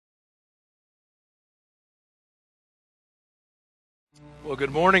Well, good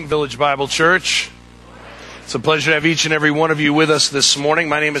morning, Village Bible Church. It's a pleasure to have each and every one of you with us this morning.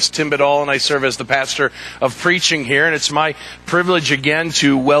 My name is Tim Bedall, and I serve as the pastor of preaching here. And it's my privilege again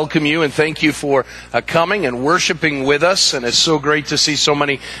to welcome you and thank you for coming and worshiping with us. And it's so great to see so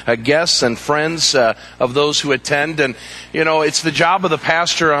many guests and friends of those who attend. And, you know, it's the job of the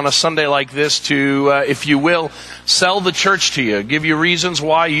pastor on a Sunday like this to, if you will, sell the church to you, give you reasons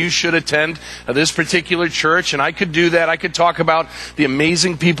why you should attend this particular church. And I could do that. I could talk about the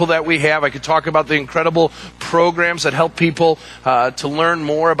amazing people that we have. I could talk about the incredible programs that help people to learn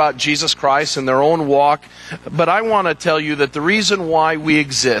more about Jesus Christ and their own walk. But I want to tell you that the reason why we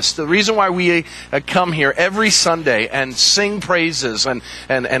exist, the reason why we come here every Sunday and sing praises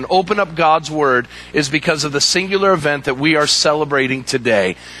and open up God's Word is because of the singular event that we are celebrating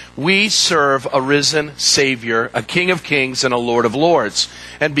today. We serve a risen Savior, a King of Kings and a Lord of Lords.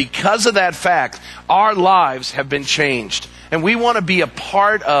 And because of that fact, our lives have been changed. And we want to be a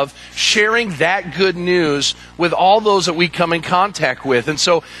part of sharing that good news with all those that we come in contact with. And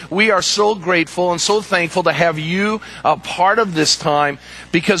so we are so grateful and so thankful to have you a part of this time,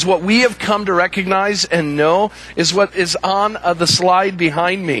 because what we have come to recognize and know is what is on the slide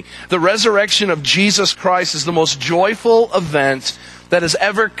behind me. The resurrection of Jesus Christ is the most joyful event that has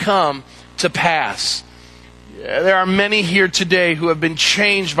ever come to pass. There are many here today who have been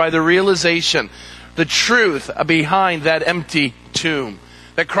changed by the realization, the truth behind that empty tomb.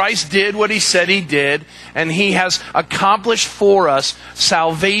 That Christ did what He said He did, and He has accomplished for us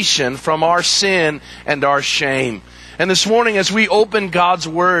salvation from our sin and our shame. And this morning, as we open God's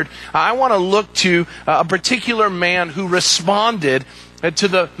Word, I want to look to a particular man who responded to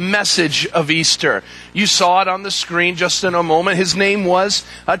the message of Easter. You saw it on the screen just in a moment. His name was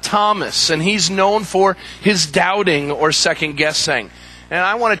Thomas, and he's known for his doubting or second guessing. And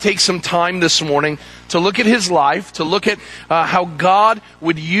I want to take some time this morning to look at his life, to look at how God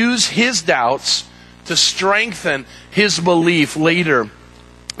would use his doubts to strengthen his belief later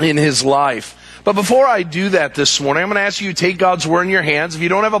in his life. But before I do that this morning, I'm going to ask you to take God's Word in your hands. If you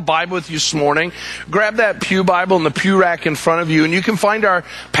don't have a Bible with you this morning, grab that pew Bible in the pew rack in front of you, and you can find our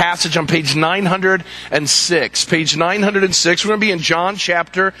passage on page 906. Page 906, we're going to be in John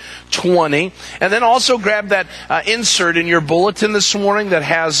chapter 20. And then also grab that insert in your bulletin this morning that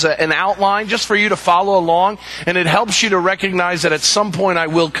has an outline just for you to follow along. And it helps you to recognize that at some point I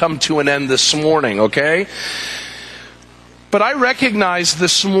will come to an end this morning, okay? But I recognize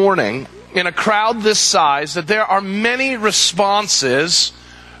this morning, in a crowd this size, that there are many responses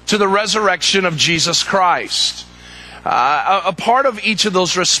to the resurrection of Jesus Christ. A part of each of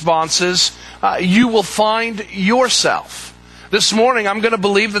those responses, you will find yourself. This morning, I'm going to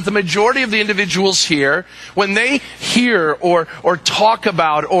believe that the majority of the individuals here, when they hear or talk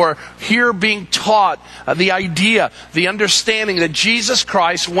about or hear being taught the idea, the understanding that Jesus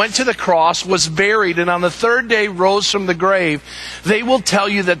Christ went to the cross, was buried, and on the third day rose from the grave, they will tell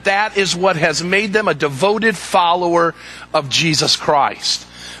you that that is what has made them a devoted follower of Jesus Christ.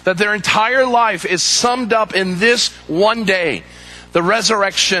 That their entire life is summed up in this one day, the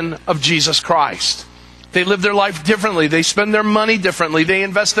resurrection of Jesus Christ. They live their life differently. They spend their money differently. They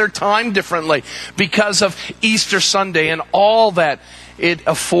invest their time differently because of Easter Sunday and all that it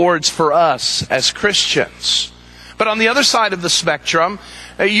affords for us as Christians. But on the other side of the spectrum,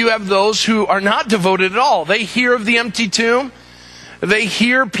 you have those who are not devoted at all. They hear of the empty tomb. They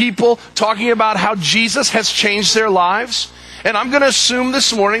hear people talking about how Jesus has changed their lives. And I'm going to assume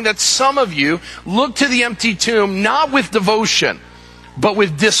this morning that some of you look to the empty tomb not with devotion, but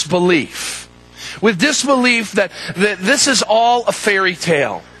with disbelief. With disbelief that this is all a fairy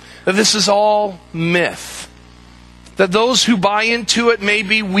tale, that this is all myth, that those who buy into it may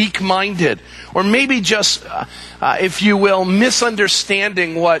be weak-minded, or maybe just, if you will,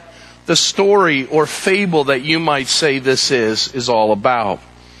 misunderstanding what the story or fable that you might say this is all about.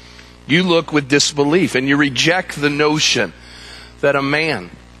 You look with disbelief, and you reject the notion that a man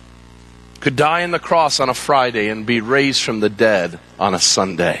could die on the cross on a Friday and be raised from the dead on a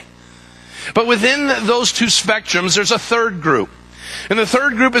Sunday. But within those two spectrums, there's a third group. And the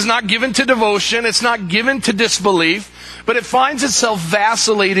third group is not given to devotion, it's not given to disbelief, but it finds itself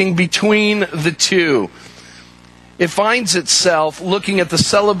vacillating between the two. It finds itself looking at the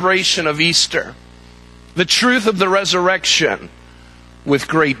celebration of Easter, the truth of the resurrection, with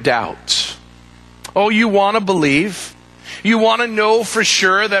great doubt. Oh, you want to believe. You want to know for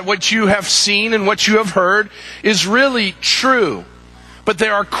sure that what you have seen and what you have heard is really true. But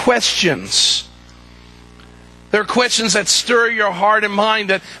there are questions. There are questions that stir your heart and mind,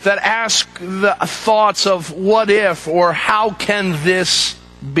 that ask the thoughts of what if or how can this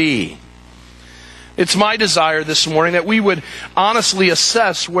be? It's my desire this morning that we would honestly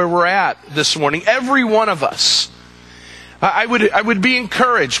assess where we're at this morning. Every one of us. I would be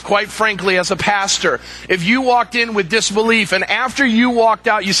encouraged, quite frankly, as a pastor, if you walked in with disbelief and after you walked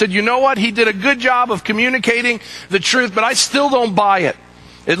out, you said, you know what, he did a good job of communicating the truth, but I still don't buy it.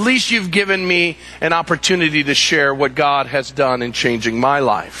 At least you've given me an opportunity to share what God has done in changing my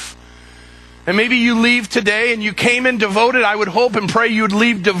life. And maybe you leave today and you came in devoted. I would hope and pray you'd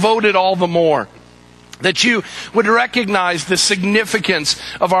leave devoted all the more. That you would recognize the significance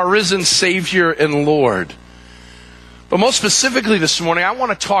of our risen Savior and Lord. But most specifically this morning, I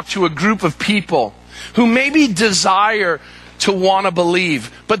want to talk to a group of people who maybe desire to want to believe,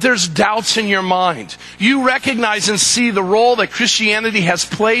 but there's doubts in your mind. You recognize and see the role that Christianity has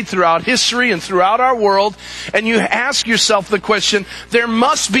played throughout history and throughout our world, and you ask yourself the question, there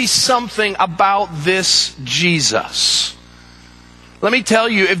must be something about this Jesus. Let me tell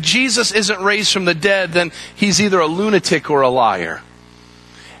you, if Jesus isn't raised from the dead, then he's either a lunatic or a liar.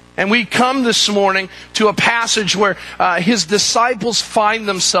 And we come this morning to a passage where his disciples find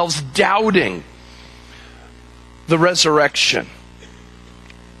themselves doubting the resurrection.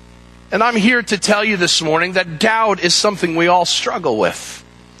 And I'm here to tell you this morning that doubt is something we all struggle with.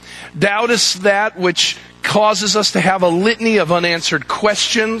 Doubt is that which causes us to have a litany of unanswered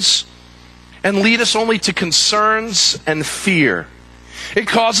questions and lead us only to concerns and fear. It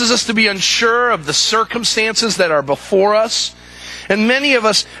causes us to be unsure of the circumstances that are before us. And many of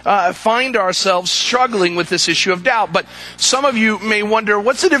us find ourselves struggling with this issue of doubt. But some of you may wonder,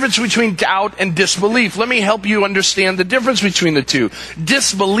 what's the difference between doubt and disbelief? Let me help you understand the difference between the two.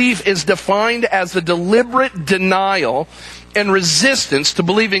 Disbelief is defined as the deliberate denial and resistance to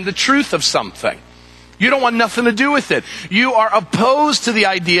believing the truth of something. You don't want nothing to do with it. You are opposed to the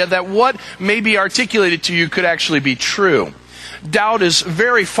idea that what may be articulated to you could actually be true. Doubt is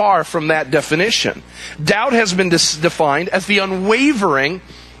very far from that definition. Doubt has been defined as the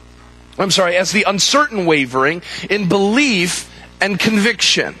uncertain wavering in belief and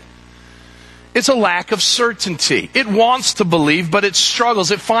conviction. It's a lack of certainty. It wants to believe, but it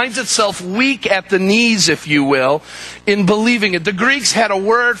struggles. It finds itself weak at the knees, if you will, in believing it. The Greeks had a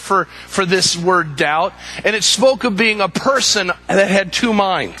word for this word doubt, and it spoke of being a person that had two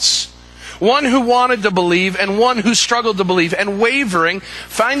minds. One who wanted to believe and one who struggled to believe, and wavering,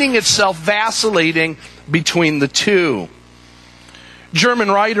 finding itself vacillating between the two. German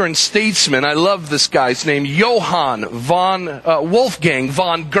writer and statesman, I love this guy's name, Wolfgang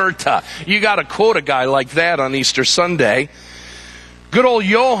von Goethe. You got to quote a guy like that on Easter Sunday. Good old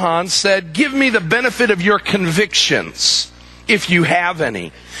Johann said, give me the benefit of your convictions, if you have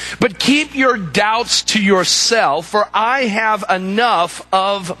any. But keep your doubts to yourself, for I have enough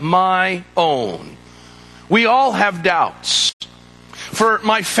of my own. We all have doubts. For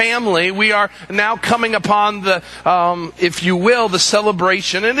my family, we are now coming upon the, if you will, the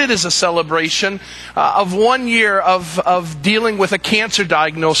celebration, and it is a celebration, of 1 year of dealing with a cancer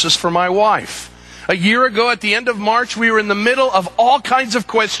diagnosis for my wife. A year ago, at the end of March, we were in the middle of all kinds of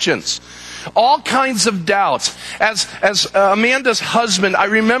questions. All kinds of doubts. As Amanda's husband, I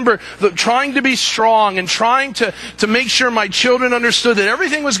remember trying to be strong and trying to make sure my children understood that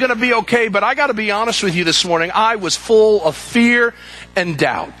everything was going to be okay. But I got to be honest with you this morning. I was full of fear and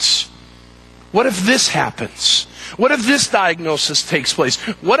doubt. What if this happens? What if this diagnosis takes place?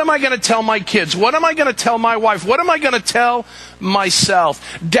 What am I going to tell my kids? What am I going to tell my wife? What am I going to tell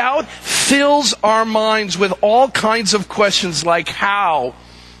myself? Doubt fills our minds with all kinds of questions like how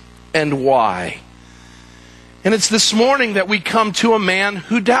and why. And it's this morning that we come to a man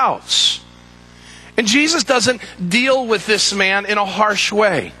who doubts. And Jesus doesn't deal with this man in a harsh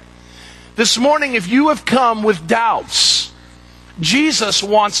way. This morning, if you have come with doubts, Jesus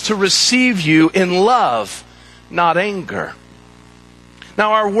wants to receive you in love, not anger.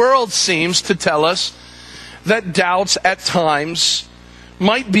 Now, our world seems to tell us that doubts at times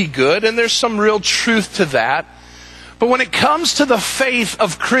might be good, and there's some real truth to that. But when it comes to the faith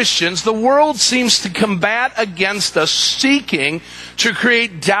of Christians, the world seems to combat against us, seeking to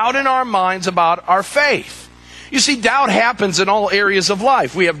create doubt in our minds about our faith. You see, doubt happens in all areas of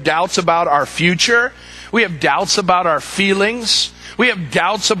life. We have doubts about our future. We have doubts about our feelings. We have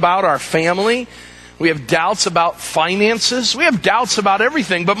doubts about our family. We have doubts about finances. We have doubts about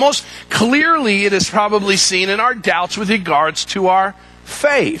everything. But most clearly, it is probably seen in our doubts with regards to our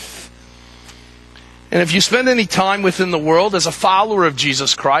faith. And if you spend any time within the world as a follower of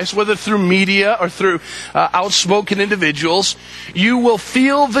Jesus Christ, whether through media or through outspoken individuals, you will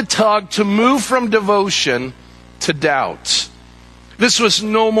feel the tug to move from devotion to doubt. This was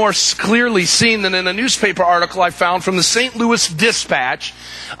no more clearly seen than in a newspaper article I found from the St. Louis Dispatch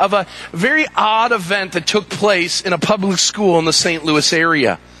of a very odd event that took place in a public school in the St. Louis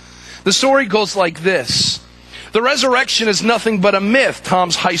area. The story goes like this. The resurrection is nothing but a myth,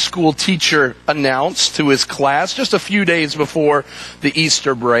 Tom's high school teacher announced to his class just a few days before the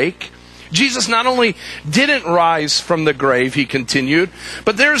Easter break. Jesus not only didn't rise from the grave, he continued,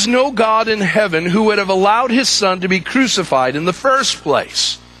 but there's no God in heaven who would have allowed his son to be crucified in the first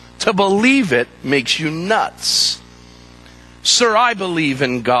place. To believe it makes you nuts. Sir, I believe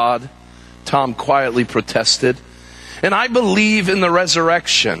in God, Tom quietly protested, and I believe in the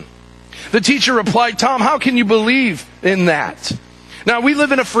resurrection. The teacher replied, Tom, how can you believe in that? Now, we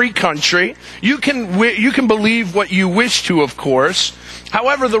live in a free country. You can believe what you wish to, of course.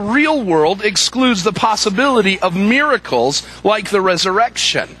 However, the real world excludes the possibility of miracles like the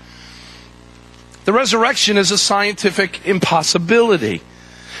resurrection. The resurrection is a scientific impossibility.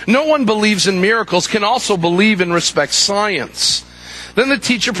 No one believes in miracles can also believe and respect science. Then the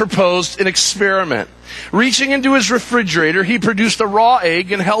teacher proposed an experiment. Reaching into his refrigerator, he produced a raw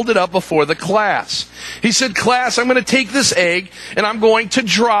egg and held it up before the class. He said, class, I'm going to take this egg and I'm going to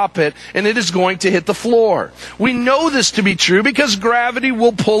drop it and it is going to hit the floor. We know this to be true because gravity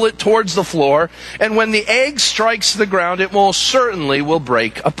will pull it towards the floor, and when the egg strikes the ground, it most certainly will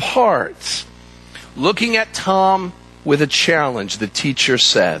break apart. Looking at Tom with a challenge, the teacher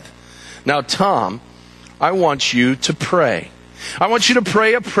said, now, Tom, I want you to pray. I want you to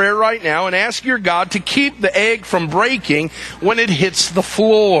pray a prayer right now and ask your God to keep the egg from breaking when it hits the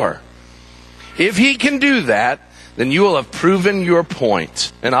floor. If he can do that, then you will have proven your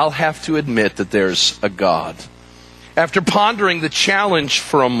point, and I'll have to admit that there's a God. After pondering the challenge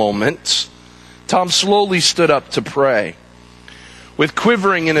for a moment, Tom slowly stood up to pray. With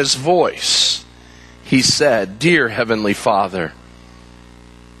quivering in his voice, he said, Dear Heavenly Father,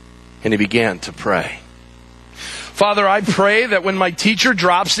 and he began to pray. Father, I pray that when my teacher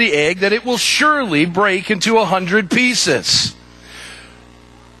drops the egg, that it will surely break into 100 pieces.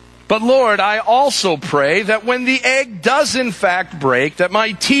 But Lord, I also pray that when the egg does in fact break, that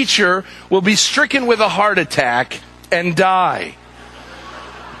my teacher will be stricken with a heart attack and die.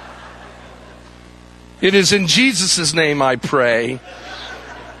 It is in Jesus' name I pray.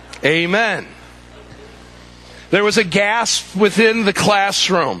 Amen. There was a gasp within the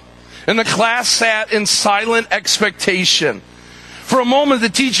classroom. And the class sat in silent expectation. For a moment, the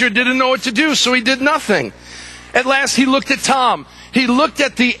teacher didn't know what to do, so he did nothing. At last, he looked at Tom. He looked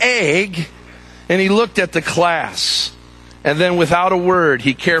at the egg, and he looked at the class. And then, without a word,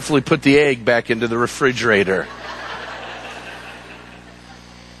 he carefully put the egg back into the refrigerator.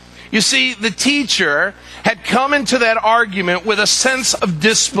 You see, the teacher had come into that argument with a sense of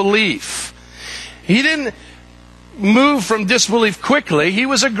disbelief. He didn't move from disbelief quickly. He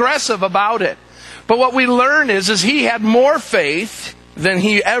was aggressive about it. But what we learn is he had more faith than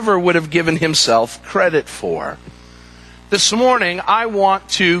he ever would have given himself credit for. This morning, I want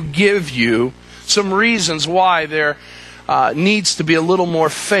to give you some reasons why there needs to be a little more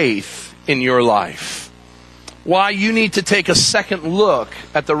faith in your life. Why you need to take a second look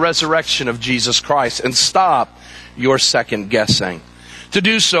at the resurrection of Jesus Christ and stop your second guessing. To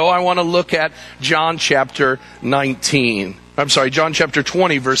do so, I want to look at John chapter 20,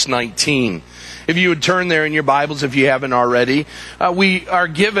 verse 19. If you would turn there in your Bibles, if you haven't already, we are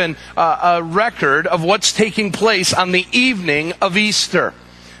given a record of what's taking place on the evening of Easter.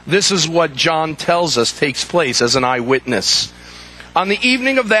 This is what John tells us takes place as an eyewitness. On the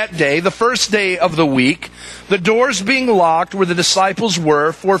evening of that day, the first day of the week, the doors being locked where the disciples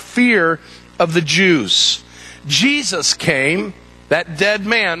were for fear of the Jews, Jesus came. That dead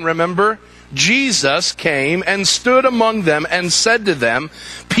man, remember? Jesus came and stood among them and said to them,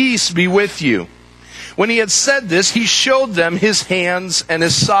 Peace be with you. When he had said this, he showed them his hands and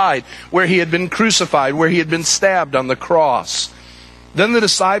his side, where he had been crucified, where he had been stabbed on the cross. Then the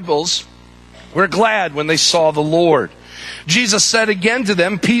disciples were glad when they saw the Lord. Jesus said again to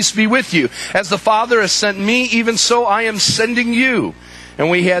them, Peace be with you. As the Father has sent me, even so I am sending you. And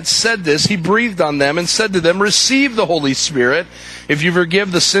when he had said this, he breathed on them and said to them, Receive the Holy Spirit. If you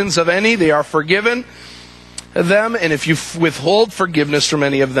forgive the sins of any, they are forgiven them. And if you withhold forgiveness from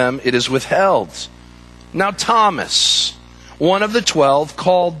any of them, it is withheld. Now Thomas, one of the 12,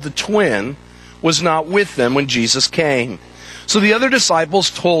 called the twin, was not with them when Jesus came. So the other disciples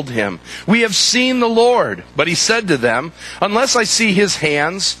told him, We have seen the Lord. But he said to them, Unless I see his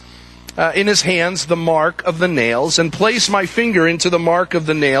hands, in his hands the mark of the nails, and place my finger into the mark of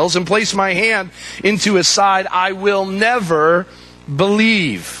the nails, and place my hand into his side, I will never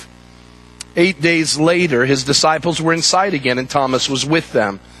believe. 8 days later, his disciples were inside again, and Thomas was with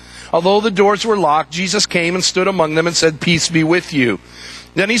them. Although the doors were locked, Jesus came and stood among them and said, "Peace be with you."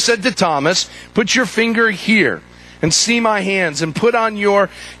 Then he said to Thomas, "Put your finger here and see my hands, and put on your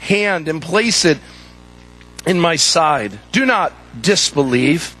hand and place it in my side. Do not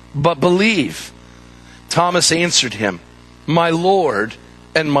disbelieve, but believe." Thomas answered him, "My Lord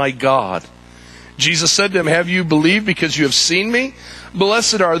and my God." Jesus said to him, "Have you believed because you have seen me?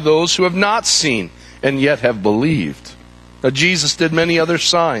 Blessed are those who have not seen and yet have believed." Now Jesus did many other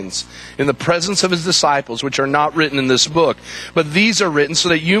signs in the presence of his disciples, which are not written in this book. But these are written so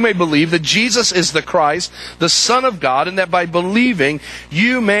that you may believe that Jesus is the Christ, the Son of God, and that by believing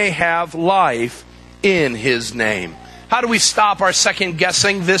you may have life in his name. How do we stop our second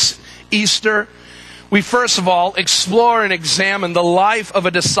guessing this Easter? We first of all explore and examine the life of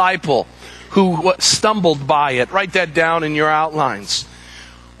a disciple who stumbled by it. Write that down in your outlines.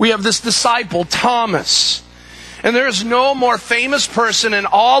 We have this disciple, Thomas. And there is no more famous person in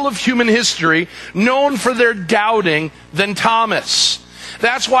all of human history known for their doubting than Thomas.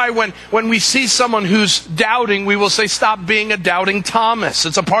 That's why when we see someone who's doubting, we will say, "Stop being a doubting Thomas."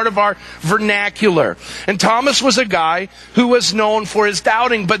 It's a part of our vernacular. And Thomas was a guy who was known for his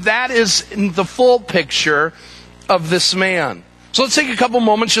doubting, but that is the full picture of this man. So let's take a couple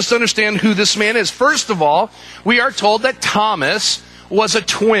moments just to understand who this man is. First of all, we are told that Thomas was a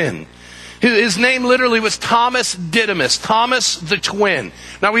twin. His name literally was Thomas Didymus, Thomas the twin.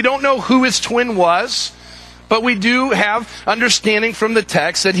 Now we don't know who his twin was, but we do have understanding from the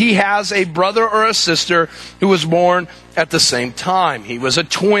text that he has a brother or a sister who was born at the same time. He was a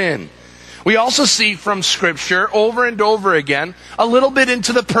twin. We also see from Scripture over and over again a little bit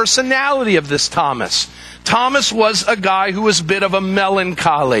into the personality of this Thomas. Thomas was a guy who was a bit of a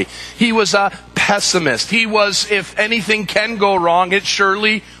melancholy. He was a pessimist. He was, if anything can go wrong, it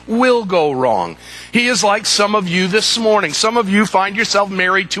surely will go wrong. He is like some of you this morning. Some of you find yourself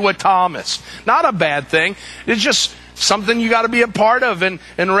married to a Thomas. Not a bad thing. It's just something you got to be a part of and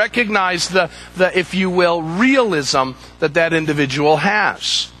recognize the, if you will, realism that individual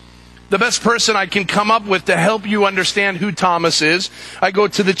has. The best person I can come up with to help you understand who Thomas is, I go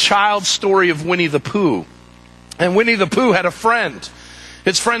to the child story of Winnie the Pooh. And Winnie the Pooh had a friend.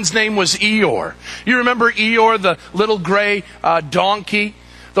 His friend's name was Eeyore. You remember Eeyore, the little gray donkey?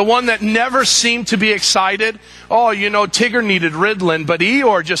 The one that never seemed to be excited? Oh, you know, Tigger needed Ritalin, but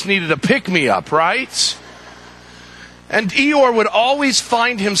Eeyore just needed a pick-me-up, right? And Eeyore would always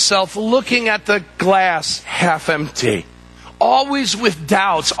find himself looking at the glass half empty. Always with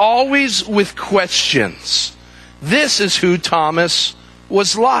doubts, always with questions. This is who Thomas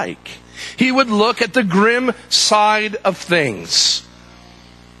was like. He would look at the grim side of things.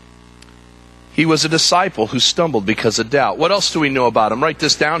 He was a disciple who stumbled because of doubt. What else do we know about him? Write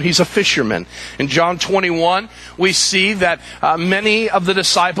this down. He's a fisherman. In John 21, we see that many of the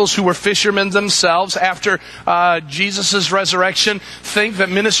disciples who were fishermen themselves, after Jesus' resurrection, think that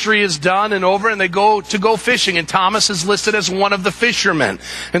ministry is done and over, and they go fishing. And Thomas is listed as one of the fishermen.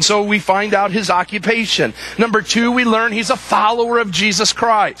 And so we find out his occupation. Number 2, we learn he's a follower of Jesus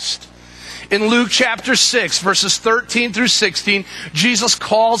Christ. In Luke chapter 6, verses 13 through 16, Jesus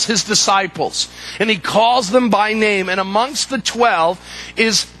calls his disciples. And he calls them by name. And amongst the 12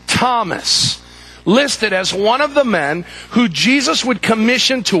 is Thomas, listed as one of the men who Jesus would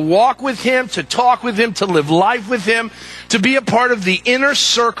commission to walk with him, to talk with him, to live life with him, to be a part of the inner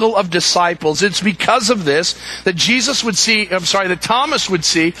circle of disciples. It's because of this that that Thomas would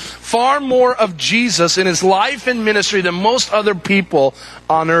see far more of Jesus in his life and ministry than most other people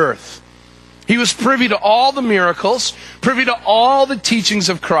on earth. He was privy to all the miracles, privy to all the teachings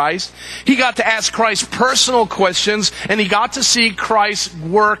of Christ. He got to ask Christ personal questions, and he got to see Christ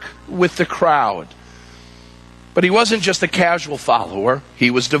work with the crowd. But he wasn't just a casual follower. He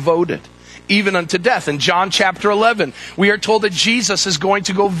was devoted, even unto death. In John chapter 11, we are told that Jesus is going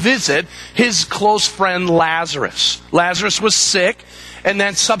to go visit his close friend Lazarus. Lazarus was sick and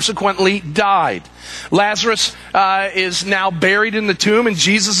then subsequently died. Lazarus is now buried in the tomb, and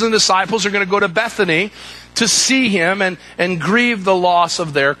Jesus and the disciples are going to go to Bethany to see him and grieve the loss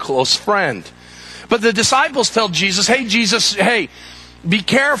of their close friend. But the disciples tell Jesus, hey, be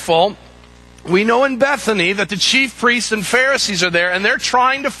careful. We know in Bethany that the chief priests and Pharisees are there, and they're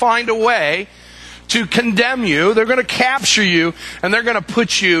trying to find a way to condemn you. They're going to capture you, and they're going to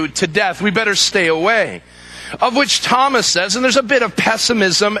put you to death. We better stay away. Of which Thomas says, and there's a bit of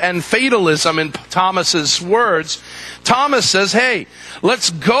pessimism and fatalism in Thomas's words, Thomas says, hey, let's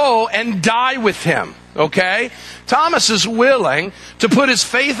go and die with him, okay? Thomas is willing to put his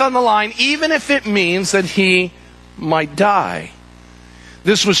faith on the line, even if it means that he might die.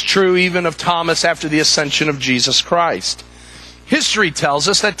 This was true even of Thomas after the ascension of Jesus Christ. History tells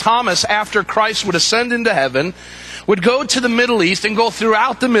us that Thomas, after Christ would ascend into heaven, would go to the Middle East and go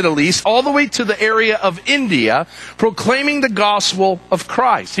throughout the Middle East all the way to the area of India, proclaiming the gospel of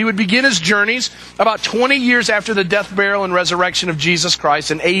Christ. He would begin his journeys about 20 years after the death, burial, and resurrection of Jesus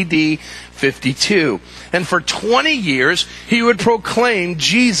Christ in AD 52. And for 20 years, he would proclaim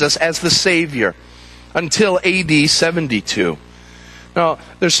Jesus as the Savior until AD 72. Now,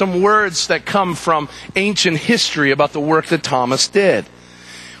 there's some words that come from ancient history about the work that Thomas did.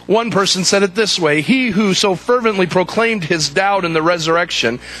 One person said it this way: he who so fervently proclaimed his doubt in the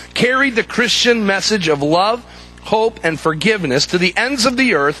resurrection carried the Christian message of love, hope, and forgiveness to the ends of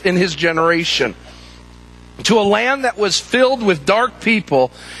the earth in his generation. To a land that was filled with dark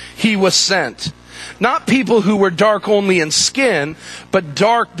people, he was sent. Not people who were dark only in skin, but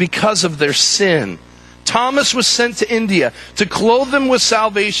dark because of their sin. Thomas was sent to India to clothe them with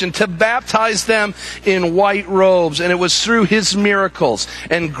salvation, to baptize them in white robes. And it was through his miracles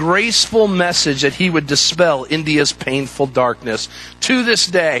and graceful message that he would dispel India's painful darkness. To this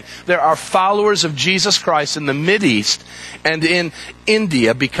day, there are followers of Jesus Christ in the Mideast and in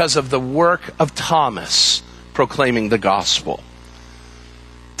India because of the work of Thomas proclaiming the gospel.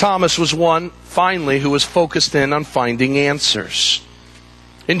 Thomas was one, finally, who was focused in on finding answers.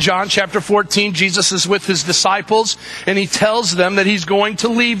 In John chapter 14, Jesus is with his disciples, and he tells them that he's going to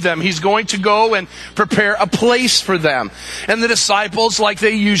leave them. He's going to go and prepare a place for them. And the disciples, like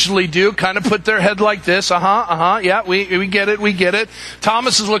they usually do, kind of put their head like this. Yeah, we get it.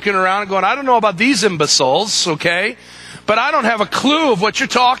 Thomas is looking around and going, I don't know about these imbeciles, okay? But I don't have a clue of what you're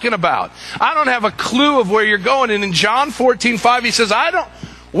talking about. I don't have a clue of where you're going. And in John 14:5, he says,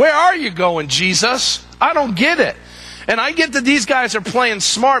 where are you going, Jesus? I don't get it. And I get that these guys are playing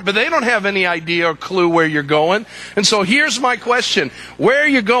smart, but they don't have any idea or clue where you're going. And so here's my question. Where are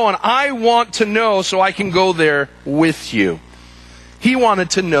you going? I want to know so I can go there with you. He wanted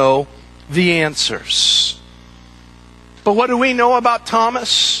to know the answers. But what do we know about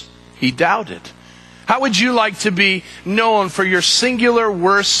Thomas? He doubted. How would you like to be known for your singular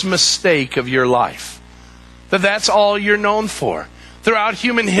worst mistake of your life? That's all you're known for. Throughout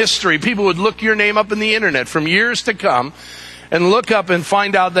human history, people would look your name up in the internet from years to come and look up and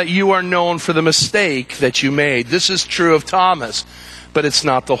find out that you are known for the mistake that you made. This is true of Thomas, but it's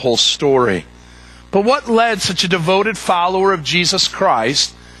not the whole story. But what led such a devoted follower of Jesus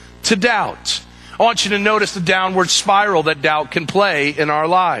Christ to doubt? I want you to notice the downward spiral that doubt can play in our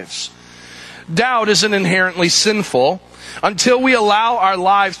lives. Doubt isn't inherently sinful until we allow our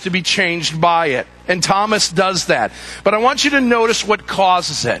lives to be changed by it. And Thomas does that. But I want you to notice what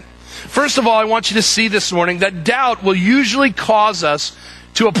causes it. First of all, I want you to see this morning that doubt will usually cause us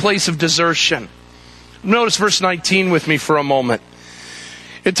to a place of desertion. Notice verse 19 with me for a moment.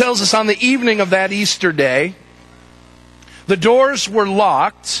 It tells us on the evening of that Easter day, the doors were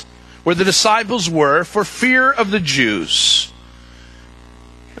locked where the disciples were for fear of the Jews.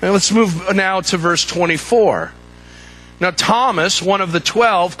 And let's move now to verse 24. Now Thomas, one of the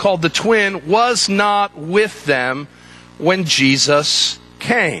 12, called the twin, was not with them when Jesus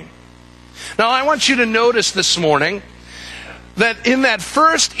came. Now I want you to notice this morning that in that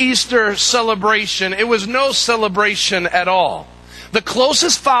first Easter celebration, it was no celebration at all. The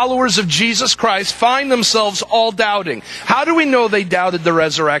closest followers of Jesus Christ find themselves all doubting. How do we know they doubted the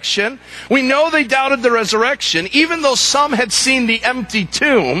resurrection? We know they doubted the resurrection even though some had seen the empty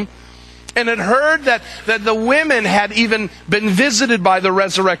tomb and had heard that the women had even been visited by the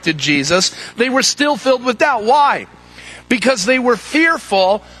resurrected Jesus. They were still filled with doubt. Why? Because they were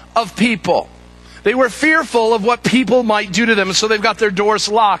fearful of people. They were fearful of what people might do to them. And so they've got their doors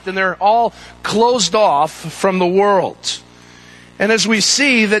locked and they're all closed off from the world. And as we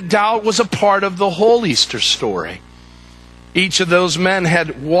see, that doubt was a part of the whole Easter story. Each of those men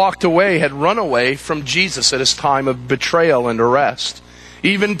had walked away, had run away from Jesus at his time of betrayal and arrest.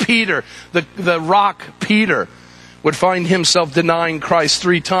 Even Peter, the rock Peter, would find himself denying Christ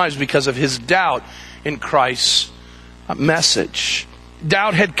 3 times because of his doubt in Christ's message.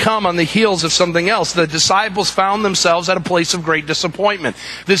 Doubt had come on the heels of something else. The disciples found themselves at a place of great disappointment.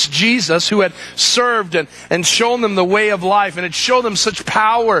 This Jesus who had served and shown them the way of life and had shown them such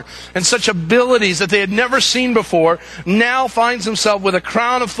power and such abilities that they had never seen before, now finds himself with a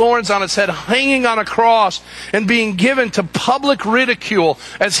crown of thorns on his head, hanging on a cross and being given to public ridicule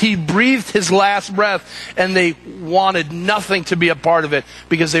as he breathed his last breath. And they wanted nothing to be a part of it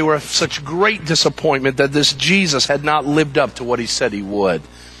because they were of such great disappointment that this Jesus had not lived up to what he said he would.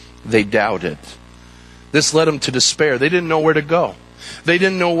 They doubted. This led them to despair. They didn't know where to go. They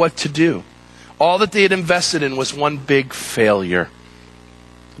didn't know what to do. All that they had invested in was one big failure.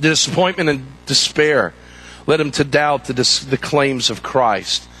 Disappointment and despair led them to doubt the claims of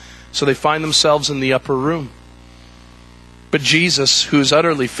Christ. So they find themselves in the upper room. But Jesus, who is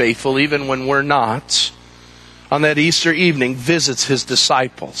utterly faithful even when we're not, on that Easter evening visits his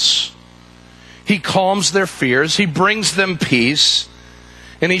disciples. He calms their fears. He brings them peace.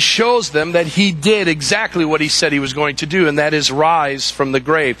 And he shows them that he did exactly what he said he was going to do, and that is rise from the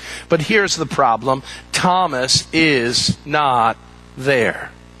grave. But here's the problem. Thomas is not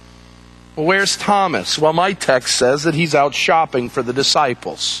there. Well, where's Thomas? Well, my text says that he's out shopping for the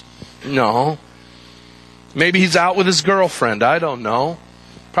disciples. No. Maybe he's out with his girlfriend. I don't know.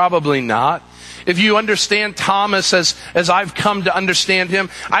 Probably not. If you understand Thomas as I've come to understand him,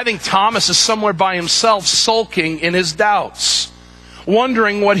 I think Thomas is somewhere by himself sulking in his doubts,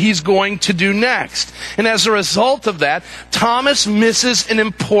 wondering what he's going to do next. And as a result of that, Thomas misses an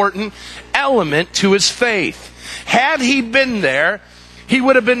important element to his faith. Had he been there, he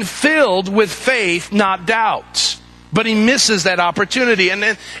would have been filled with faith, not doubt. But he misses that opportunity. And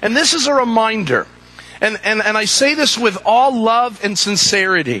this is a reminder. And I say this with all love and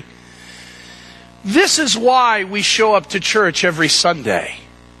sincerity. This is why we show up to church every Sunday.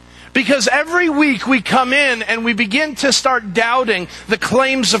 Because every week we come in and we begin to start doubting the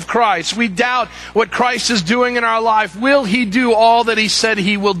claims of Christ. We doubt what Christ is doing in our life. Will he do all that he said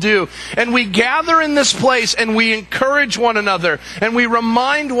he will do? And we gather in this place and we encourage one another and we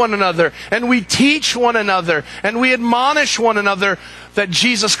remind one another and we teach one another and we admonish one another that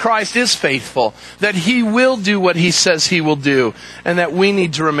Jesus Christ is faithful, that he will do what he says he will do, and that we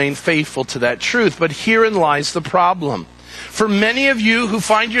need to remain faithful to that truth. But herein lies the problem. For many of you who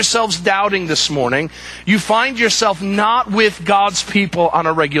find yourselves doubting this morning, you find yourself not with God's people on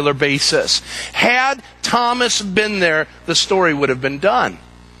a regular basis. Had Thomas been there, the story would have been done.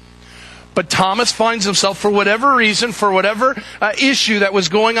 But Thomas finds himself, for whatever reason, for whatever issue that was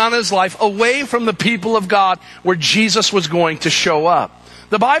going on in his life, away from the people of God where Jesus was going to show up.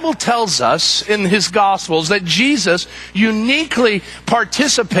 The Bible tells us in his Gospels that Jesus uniquely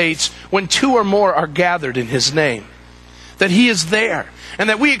participates when two or more are gathered in his name. That he is there. And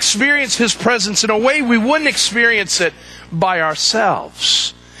that we experience his presence in a way we wouldn't experience it by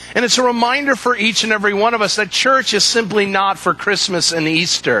ourselves. And it's a reminder for each and every one of us that church is simply not for Christmas and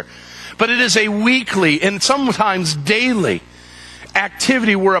Easter. But it is a weekly and sometimes daily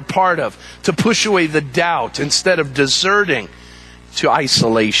activity we're a part of to push away the doubt instead of deserting to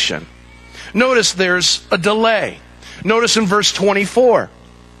isolation. Notice there's a delay. Notice in verse 24.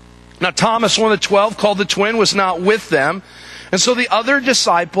 Now Thomas, one of the 12, called the twin, was not with them. And so the other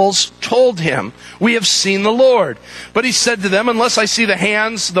disciples told him, "We have seen the Lord." But he said to them, "Unless I see the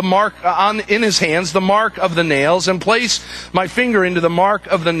hands, the mark in his hands, the mark of the nails, and place my finger into the mark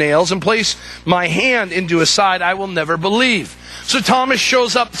of the nails, and place my hand into his side, I will never believe." So Thomas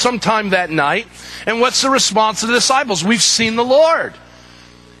shows up sometime that night. And what's the response of the disciples? "We've seen the Lord.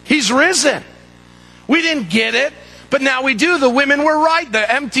 He's risen." We didn't get it. But now we do. The women were right. The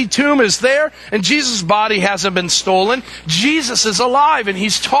empty tomb is there, and Jesus' body hasn't been stolen. Jesus is alive, and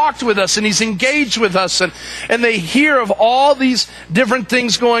he's talked with us, and he's engaged with us, and they hear of all these different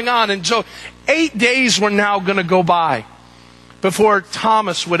things going on. And so 8 days were now going to go by before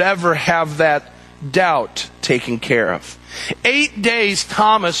Thomas would ever have that doubt taken care of. 8 days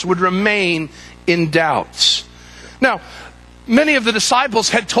Thomas would remain in doubt. Now, many of the disciples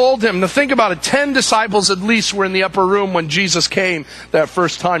had told him, now think about it, 10 disciples at least were in the upper room when Jesus came that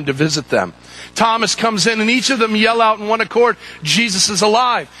first time to visit them. Thomas comes in and each of them yell out in one accord, "Jesus is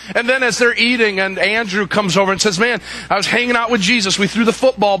alive." And then as they're eating, and Andrew comes over and says, "Man, I was hanging out with Jesus. We threw the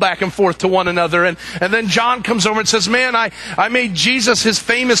football back and forth to one another." And then John comes over and says, "Man, I made Jesus his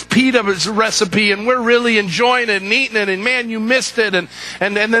famous pita recipe, and we're really enjoying it and eating it, and man, you missed it." And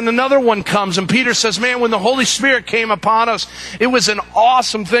then another one comes, and Peter says, "Man, when the Holy Spirit came upon us, it was an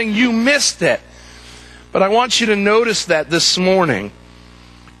awesome thing. You missed it." But I want you to notice that this morning,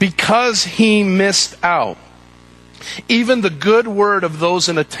 because he missed out, even the good word of those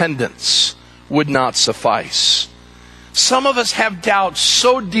in attendance would not suffice. Some of us have doubts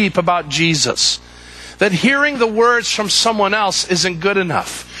so deep about Jesus that hearing the words from someone else isn't good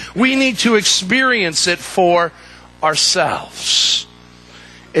enough. We need to experience it for ourselves.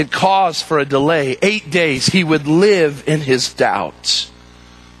 It caused for a delay. 8 days he would live in his doubts.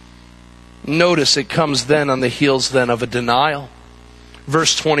 Notice it comes then on the heels then of a denial.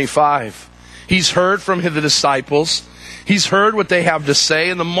 Verse 25. He's heard from the disciples. He's heard what they have to say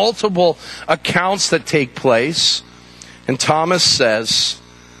and the multiple accounts that take place. And Thomas says,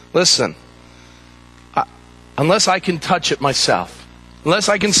 "Listen, unless I can touch it myself, unless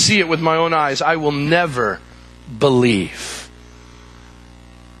I can see it with my own eyes, I will never believe."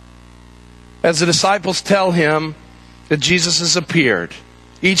 as the disciples tell him that Jesus has appeared,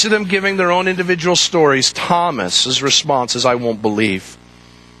 each of them giving their own individual stories, Thomas's response is, I won't believe.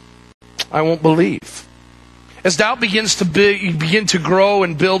 I won't believe. As doubt begins to begin to grow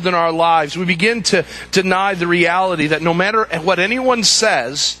and build in our lives, we begin to deny the reality that no matter what anyone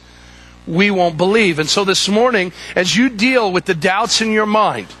says, we won't believe. And so this morning, as you deal with the doubts in your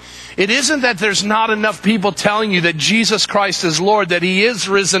mind, it isn't that there's not enough people telling you that Jesus Christ is Lord, that He is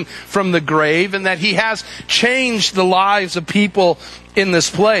risen from the grave, and that He has changed the lives of people in this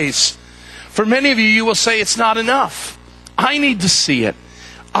place. For many of you, you will say, it's not enough. I need to see it.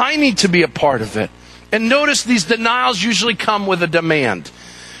 I need to be a part of it. And notice these denials usually come with a demand.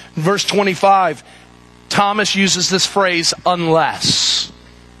 In verse 25, Thomas uses this phrase, unless.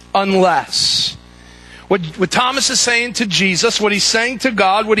 Unless. What Thomas is saying to Jesus, what he's saying to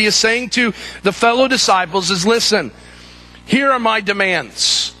God, what he is saying to the fellow disciples is, listen, here are my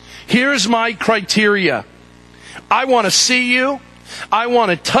demands. Here's my criteria. I want to see you. I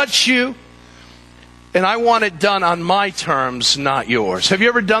want to touch you. And I want it done on my terms, not yours. Have you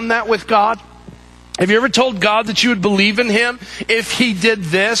ever done that with God? Have you ever told God that you would believe in Him if He did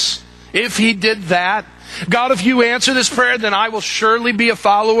this, if He did that? God, if you answer this prayer, then I will surely be a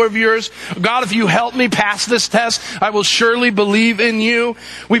follower of yours. God, if you help me pass this test, I will surely believe in you.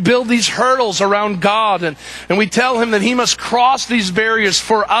 We build these hurdles around God, and we tell Him that He must cross these barriers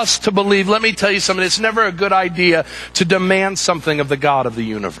for us to believe. Let me tell you something. It's never a good idea to demand something of the God of the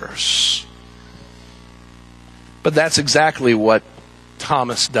universe. But that's exactly what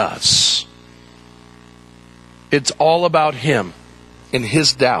Thomas does. It's all about him and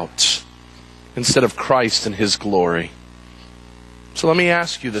his doubts instead of Christ and His glory. So let me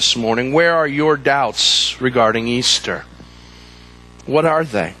ask you this morning, where are your doubts regarding Easter? What are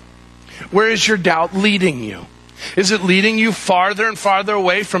they? Where is your doubt leading you? Is it leading you farther and farther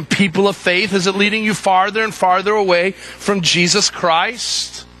away from people of faith? Is it leading you farther and farther away from Jesus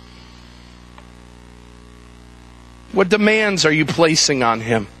Christ? What demands are you placing on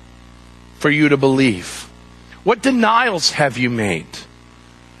Him for you to believe? What denials have you made?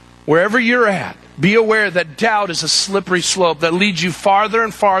 Wherever you're at, be aware that doubt is a slippery slope that leads you farther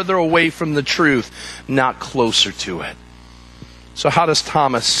and farther away from the truth, not closer to it. So how does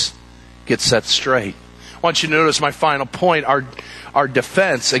Thomas get set straight? I want you to notice my final point, our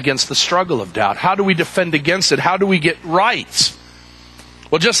defense against the struggle of doubt. How do we defend against it? How do we get right?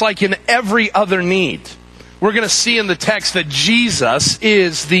 Well, just like in every other need, we're going to see in the text that Jesus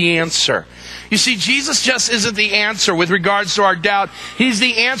is the answer. You see, Jesus just isn't the answer with regards to our doubt. He's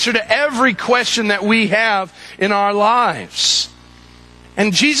the answer to every question that we have in our lives.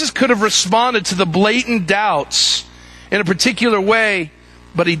 And Jesus could have responded to the blatant doubts in a particular way,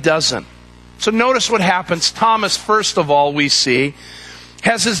 but He doesn't. So notice what happens. Thomas, first of all, we see,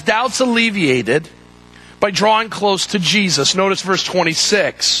 has his doubts alleviated by drawing close to Jesus. Notice verse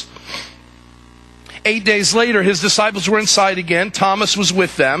 26. 8 days later, His disciples were inside again. Thomas was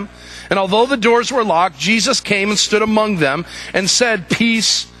with them. And although the doors were locked, Jesus came and stood among them and said,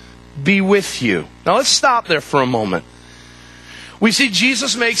 "Peace be with you." Now let's stop there for a moment. We see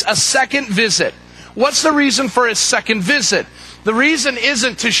Jesus makes a second visit. What's the reason for His second visit? The reason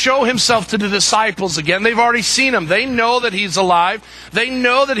isn't to show Himself to the disciples again. They've already seen Him. They know that He's alive. They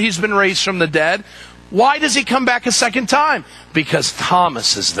know that He's been raised from the dead. Why does He come back a second time? Because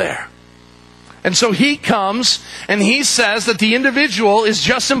Thomas is there. And so He comes and He says that the individual is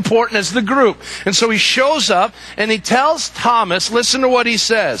just important as the group. And so He shows up and He tells Thomas, listen to what He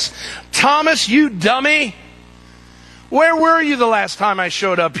says. "Thomas, you dummy, where were you the last time I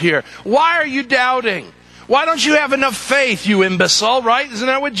showed up here? Why are you doubting? Why don't you have enough faith, you imbecile?" Right? Isn't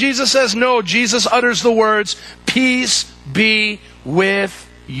that what Jesus says? No, Jesus utters the words, "Peace be with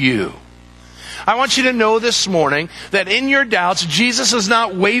you." I want you to know this morning that in your doubts, Jesus is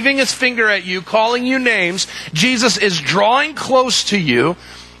not waving His finger at you, calling you names. Jesus is drawing close to you,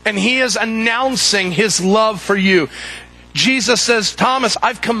 and He is announcing His love for you. Jesus says, "Thomas,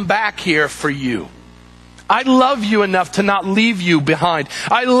 I've come back here for you. I love you enough to not leave you behind.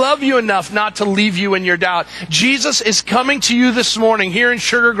 I love you enough not to leave you in your doubt." Jesus is coming to you this morning here in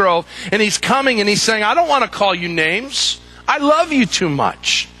Sugar Grove, and He's coming and He's saying, "I don't want to call you names. I love you too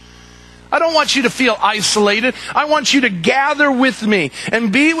much. I don't want you to feel isolated. I want you to gather with me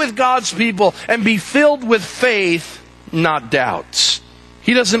and be with God's people and be filled with faith, not doubts."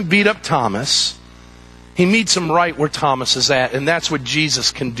 He doesn't beat up Thomas. He meets him right where Thomas is at, and that's what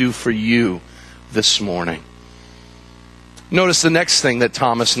Jesus can do for you this morning. Notice the next thing that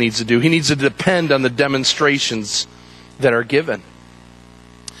Thomas needs to do. He needs to depend on the demonstrations that are given.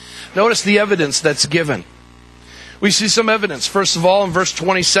 Notice the evidence that's given. We see some evidence. First of all, in verse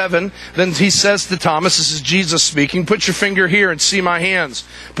 27, then he says to Thomas, this is Jesus speaking, put your finger here and see my hands.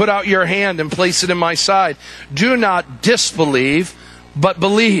 Put out your hand and place it in my side. Do not disbelieve, but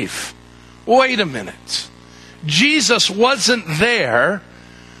believe. Wait a minute. Jesus wasn't there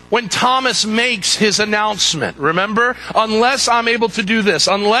when Thomas makes his announcement. Remember? Unless I'm able to do this,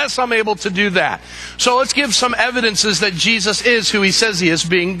 unless I'm able to do that. So let's give some evidences that Jesus is who he says he is,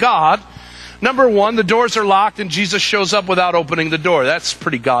 being God. Number one, the doors are locked and Jesus shows up without opening the door. That's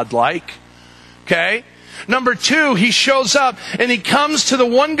pretty God-like. Okay? Number two, he shows up and he comes to the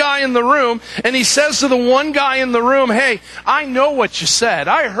one guy in the room and he says to the one guy in the room, hey, I know what you said.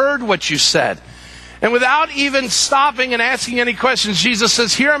 I heard what you said. And without even stopping and asking any questions, Jesus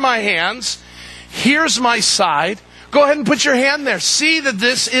says, here are my hands. Here's my side. Go ahead and put your hand there. See that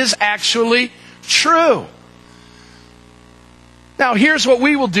this is actually true. Now, here's what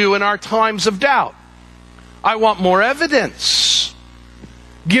we will do in our times of doubt. I want more evidence.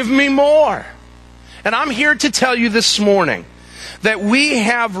 Give me more. And I'm here to tell you this morning that we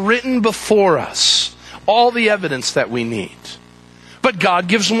have written before us all the evidence that we need. But God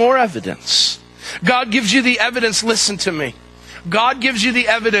gives more evidence. God gives you the evidence, listen to me. God gives you the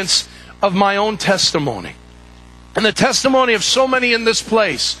evidence of my own testimony. And the testimony of so many in this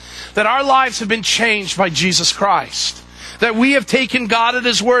place, that our lives have been changed by Jesus Christ. That we have taken God at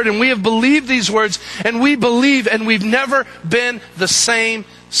His word and we have believed these words and we believe and we've never been the same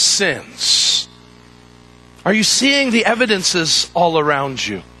since. Are you seeing the evidences all around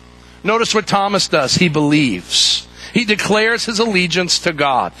you? Notice what Thomas does. He believes. He declares his allegiance to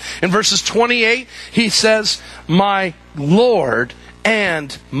God. In verses 28, he says, my Lord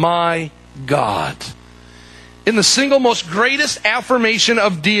and my God. In the single most greatest affirmation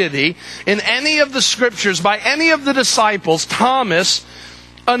of deity in any of the scriptures by any of the disciples, Thomas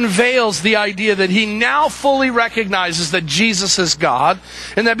unveils the idea that he now fully recognizes that Jesus is God,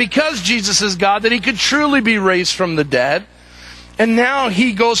 and that because Jesus is God, that he could truly be raised from the dead. And now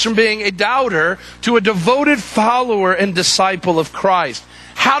he goes from being a doubter to a devoted follower and disciple of Christ.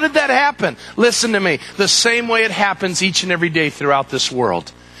 How did that happen? Listen to me. The same way it happens each and every day throughout this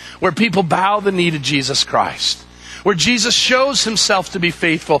world, where people bow the knee to Jesus Christ, where Jesus shows himself to be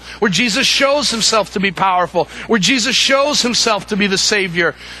faithful, where Jesus shows himself to be powerful, where Jesus shows himself to be the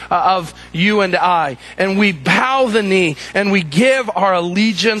Savior of you and I. And we bow the knee and we give our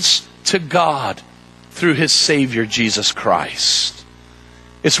allegiance to God through his Savior, Jesus Christ.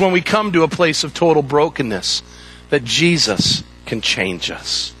 It's when we come to a place of total brokenness that Jesus can change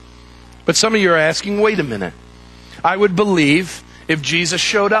us. But some of you are asking, wait a minute. I would believe if Jesus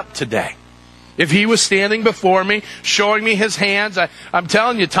showed up today. If he was standing before me, showing me his hands, I'm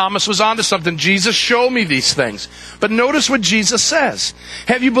telling you, Thomas was onto something. Jesus, show me these things. But notice what Jesus says.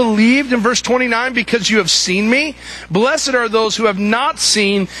 Have you believed, in verse 29, because you have seen me? Blessed are those who have not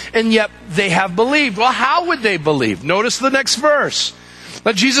seen, and yet they have believed. Well, how would they believe? Notice the next verse.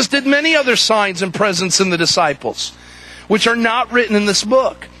 Now, Jesus did many other signs and presents in the disciples, which are not written in this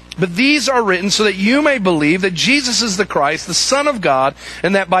book. But these are written so that you may believe that Jesus is the Christ, the Son of God,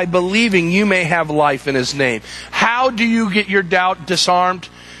 and that by believing you may have life in his name. How do you get your doubt disarmed?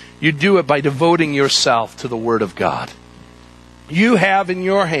 You do it by devoting yourself to the Word of God. You have in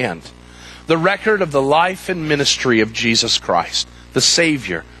your hand the record of the life and ministry of Jesus Christ, the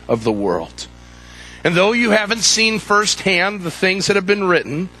Savior of the world. And though you haven't seen firsthand the things that have been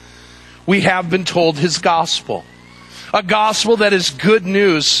written, we have been told his gospel. A gospel that is good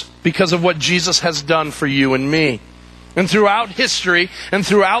news because of what Jesus has done for you and me. And throughout history and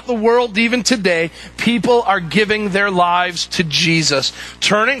throughout the world even today, people are giving their lives to Jesus,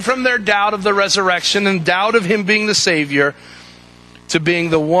 turning from their doubt of the resurrection and doubt of him being the Savior to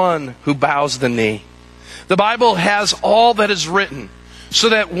being the one who bows the knee. The Bible has all that is written so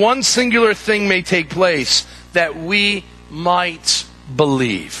that one singular thing may take place, that we might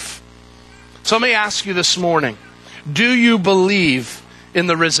believe. So let me ask you this morning, do you believe in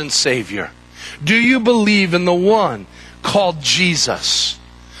the risen Savior? Do you believe in the one called Jesus?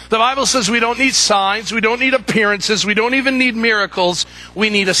 The Bible says we don't need signs, we don't need appearances, we don't even need miracles.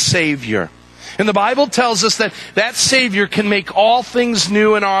 We need a Savior. And the Bible tells us that that Savior can make all things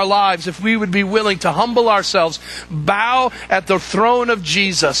new in our lives if we would be willing to humble ourselves, bow at the throne of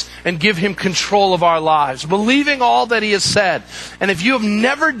Jesus, and give him control of our lives, believing all that he has said. And if you have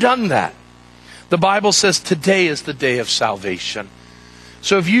never done that, the Bible says today is the day of salvation.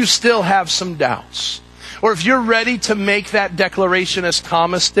 So if you still have some doubts, or if you're ready to make that declaration as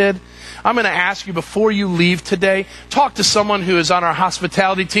Thomas did, I'm going to ask you before you leave today, talk to someone who is on our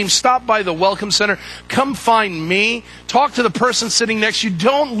hospitality team. Stop by the Welcome Center. Come find me. Talk to the person sitting next to you.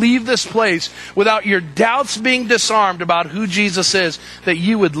 Don't leave this place without your doubts being disarmed about who Jesus is, that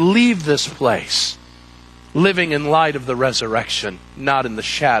you would leave this place living in light of the resurrection, not in the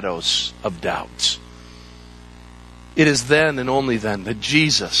shadows of doubts. It is then and only then that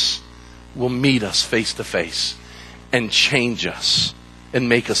Jesus will meet us face to face and change us and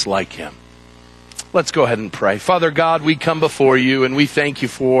make us like Him. Let's go ahead and pray. Father God, we come before you and we thank you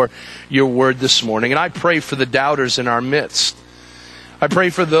for your word this morning. And I pray for the doubters in our midst. I pray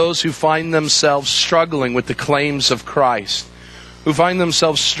for those who find themselves struggling with the claims of Christ, who find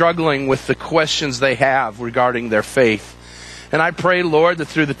themselves struggling with the questions they have regarding their faith. And I pray, Lord, that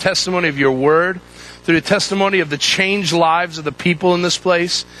through the testimony of your word, through the testimony of the changed lives of the people in this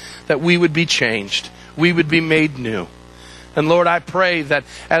place, that we would be changed. We would be made new. And Lord, I pray that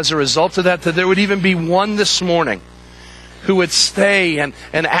as a result of that there would even be one this morning who would stay and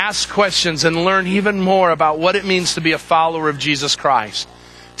ask questions and learn even more about what it means to be a follower of Jesus Christ.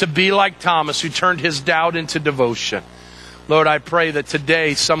 To be like Thomas, who turned his doubt into devotion. Lord, I pray that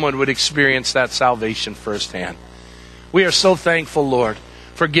today someone would experience that salvation firsthand. We are so thankful, Lord,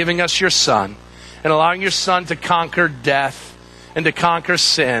 for giving us your Son and allowing your Son to conquer death and to conquer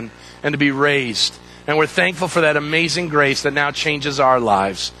sin and to be raised. And we're thankful for that amazing grace that now changes our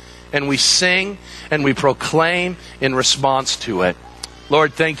lives. And we sing and we proclaim in response to it.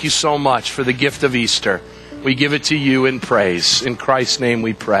 Lord, thank you so much for the gift of Easter. We give it to you in praise. In Christ's name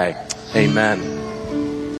we pray. Amen.